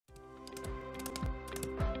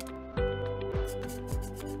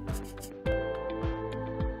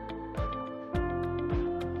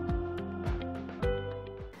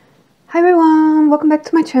Hi everyone, welcome back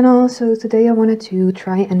to my channel. So today I wanted to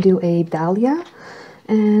try and do a Dahlia,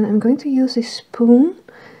 and I'm going to use a spoon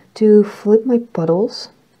to flip my puddles,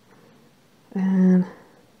 and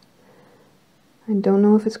I don't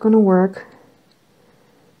know if it's gonna work,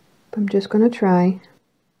 but I'm just gonna try.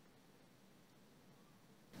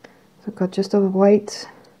 So I've got just a white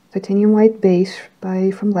titanium white base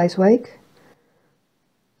from Bleiswijck.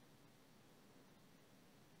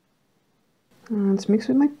 It's mixed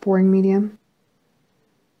with my pouring medium.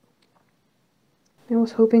 I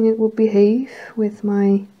was hoping it would behave with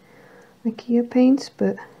my IKEA paints,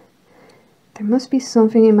 but there must be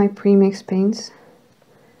something in my pre-mixed paints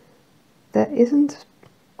that isn't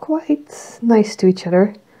quite nice to each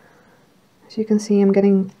other. As you can see, I'm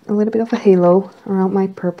getting a little bit of a halo around my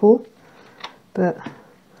purple, but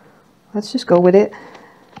let's just go with it,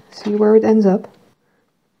 see where it ends up.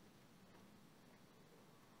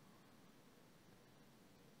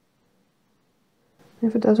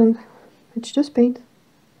 If it doesn't, it's just paint.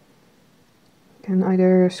 You can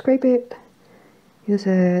either scrape it, use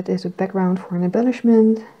it as a background for an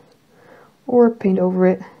embellishment, or paint over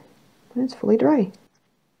it when it's fully dry.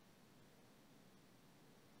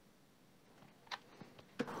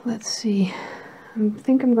 Let's see, I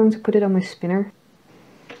think I'm going to put it on my spinner.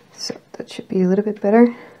 So that should be a little bit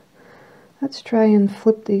better. Let's try and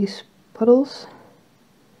flip these puddles.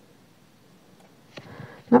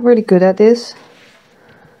 Not really good at this.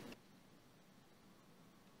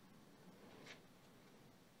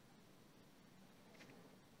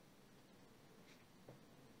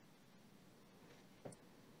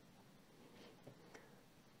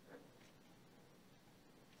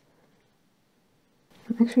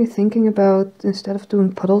 I'm actually thinking about, instead of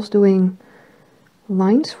doing puddles, doing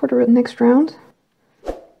lines for the next round.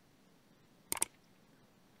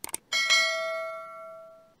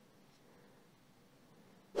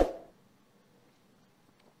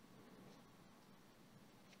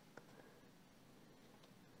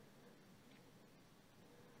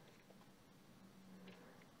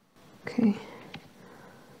 Okay,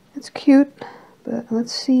 it's cute, but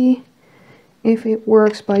let's see if it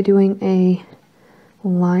works by doing a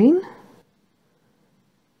line.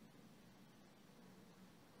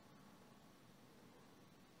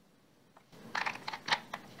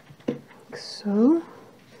 Like so.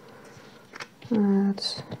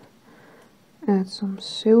 Let's add some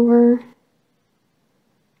silver.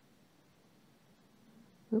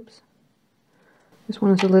 Oops. This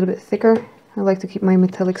one is a little bit thicker. I like to keep my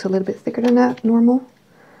metallics a little bit thicker than that, normal.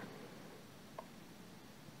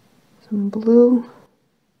 Some blue.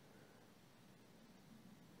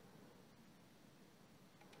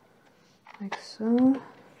 Like so.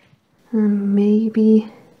 And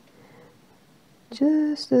maybe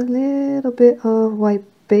just a little bit of white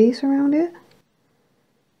base around it.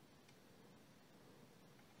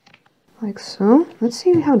 Like so. Let's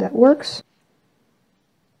see how that works.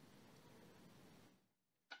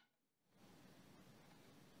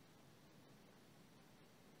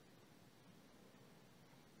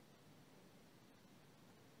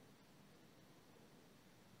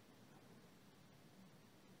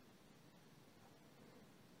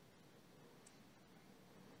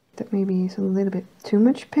 That maybe is a little bit too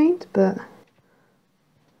much paint, but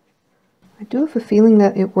I do have a feeling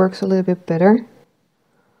that it works a little bit better.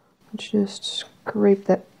 Let's just scrape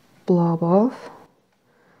that blob off.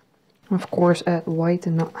 Of course, add white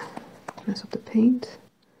and not mess up the paint.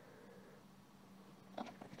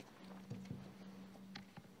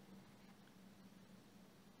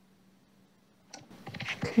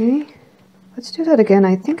 Okay, let's do that again.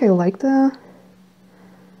 I think I like the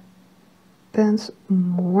bands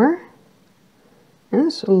more, and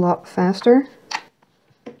it's a lot faster.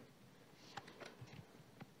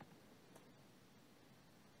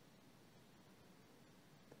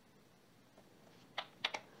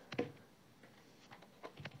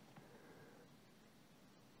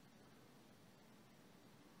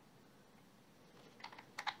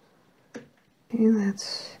 Okay,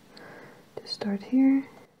 let's just start here.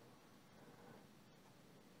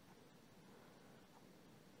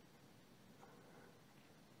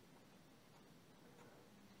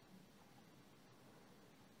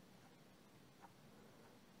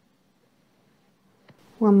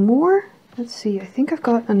 One more. Let's see, I think I've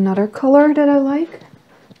got another color that I like.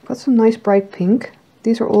 I've got some nice bright pink.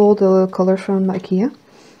 These are all the colors from IKEA.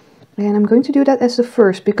 And I'm going to do that as the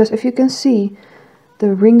first, because if you can see,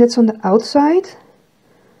 the ring that's on the outside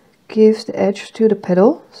gives the edge to the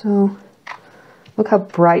petal. So look how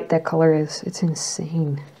bright that color is. It's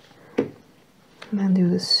insane. And then do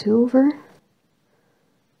the silver.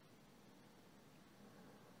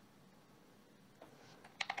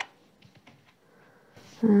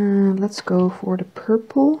 And let's go for the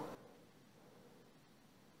purple.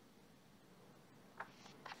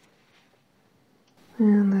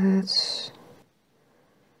 And let's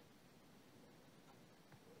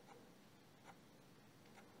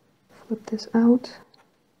flip this out.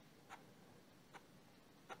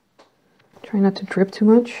 Try not to drip too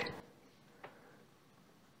much.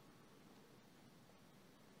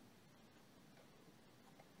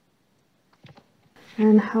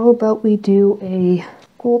 And how about we do a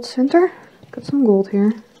gold center? Got some gold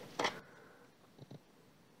here.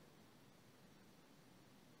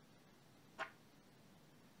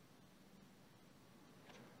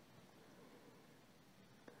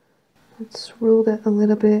 Let's swirl that a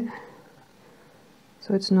little bit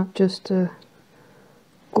so it's not just a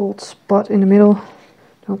gold spot in the middle.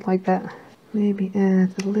 Don't like that. Maybe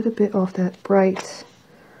add a little bit of that bright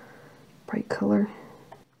color.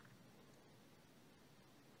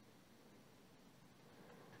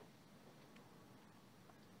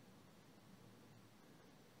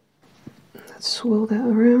 Let's swirl that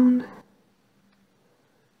around.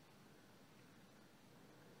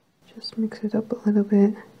 Just mix it up a little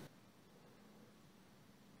bit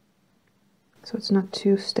so it's not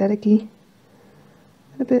too staticky.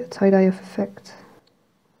 A bit of tie-dye effect.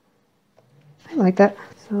 I like that.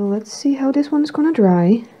 So let's see how this one's gonna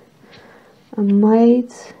dry. I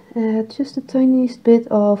might add just the tiniest bit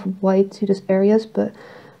of white to these areas, but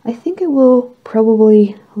I think it will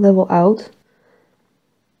probably level out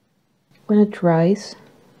when it dries.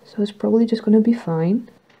 So it's probably just gonna be fine.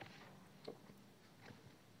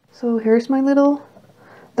 So here's my little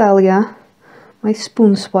Dahlia, my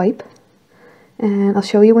spoon swipe, and I'll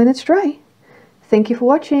show you when it's dry. Thank you for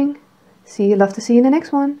watching. Love to see you in the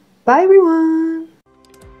next one. Bye everyone!